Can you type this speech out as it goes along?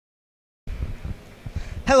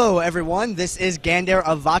Hello everyone, this is Gander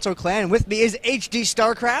of VATOCLAN. With me is HD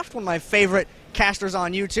Starcraft, one of my favorite casters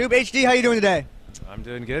on YouTube. HD, how you doing today? I'm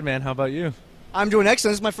doing good, man. How about you? I'm doing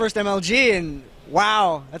excellent. This is my first MLG, and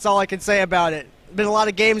wow, that's all I can say about it. Been a lot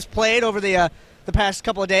of games played over the past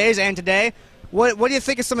couple of days and today. What do you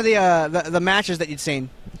think of some of the matches that you'd seen?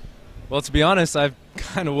 Well, to be honest, I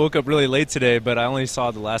kind of woke up really late today, but I only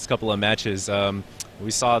saw the last couple of matches.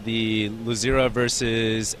 We saw the Luzira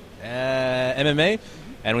versus MMA,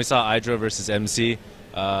 and we saw Hydra versus MC.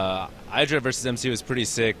 Hydra versus MC was pretty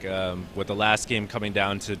sick, with the last game coming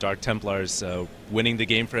down to Dark Templars winning the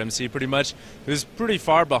game for MC pretty much. He was pretty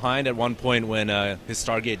far behind at one point when his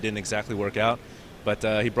Stargate didn't exactly work out, but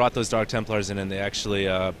he brought those Dark Templars in and they actually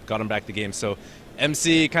got him back the game. So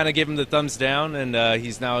MC kind of gave him the thumbs down, and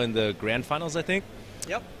he's now in the grand finals, I think.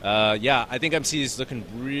 Yep. Yeah, I think MC is looking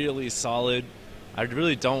really solid. I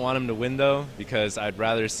really don't want him to win though, because I'd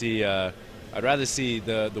rather see the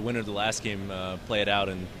winner of the last game play it out,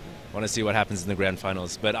 and want to see what happens in the grand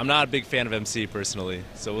finals. But I'm not a big fan of MC personally,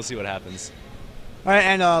 so we'll see what happens. All right,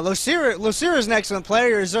 and Luzira is an excellent player.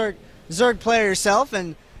 You're a zerg player yourself,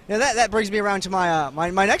 and you know, that brings me around to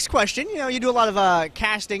my next question. You know, you do a lot of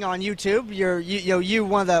casting on YouTube. You're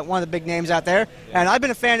one of the big names out there, and I've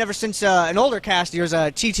been a fan ever since an older cast of yours,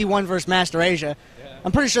 TT1 versus Master Asia.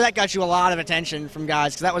 I'm pretty sure that got you a lot of attention from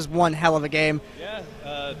guys, because that was one hell of a game. Yeah,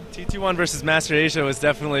 TT1 versus Master Asia was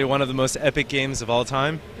definitely one of the most epic games of all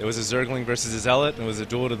time. It was a Zergling versus a Zealot, and it was a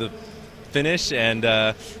duel to the finish, and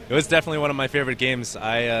it was definitely one of my favorite games.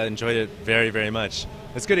 I enjoyed it very, very much.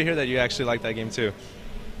 It's good to hear that you actually liked that game too.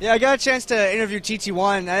 Yeah, I got a chance to interview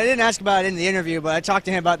TT1. I didn't ask about it in the interview, but I talked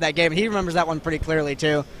to him about that game, and he remembers that one pretty clearly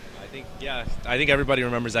too. I think everybody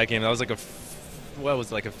remembers that game. That was like what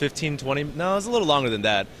was it, like a 15, 20? No, it was a little longer than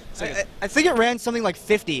that. Like I think it ran something like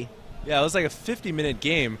 50. Yeah, it was like a 50-minute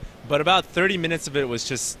game, but about 30 minutes of it was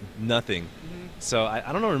just nothing. So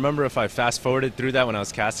I don't remember if I fast-forwarded through that when I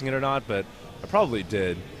was casting it or not, but I probably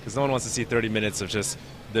did, because no one wants to see 30 minutes of just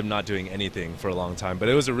them not doing anything for a long time. But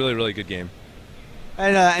it was a really, really good game.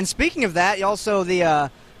 And speaking of that, you also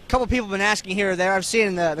couple people have been asking here or there. I've seen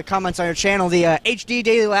in the comments on your channel the HD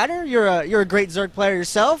Daily Ladder. You're a great Zerg player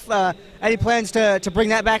yourself. Any plans to bring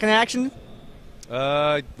that back in action?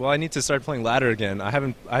 Well, I need to start playing ladder again.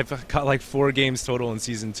 I've got like 4 games total in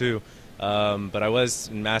Season 2, but I was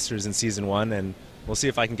in Masters in Season 1, and we'll see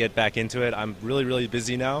if I can get back into it. I'm really, really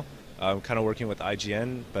busy now. I'm kind of working with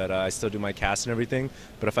IGN, but I still do my cast and everything.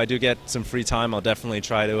 But if I do get some free time, I'll definitely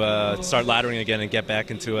try to start laddering again and get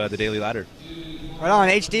back into the daily ladder. Right on,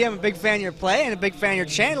 HD. I'm a big fan of your play and a big fan of your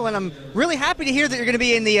channel, and I'm really happy to hear that you're going to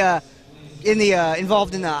be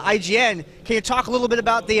involved in the IGN. Can you talk a little bit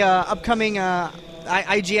about the upcoming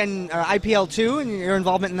IGN IPL2 and your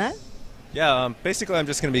involvement in that? Yeah, basically I'm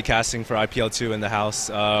just going to be casting for IPL2 in the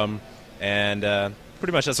house, and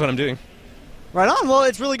pretty much that's what I'm doing. Right on. Well,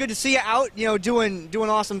 it's really good to see you out, you know, doing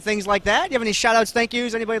awesome things like that. Do you have any shout-outs, thank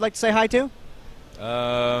yous, anybody you'd like to say hi to?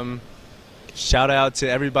 Shout out to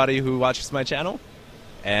everybody who watches my channel,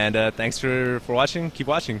 and thanks for watching. Keep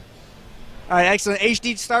watching. All right, excellent.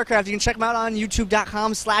 HD Starcraft. You can check them out on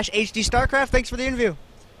youtube.com/HD Starcraft. Thanks for the interview.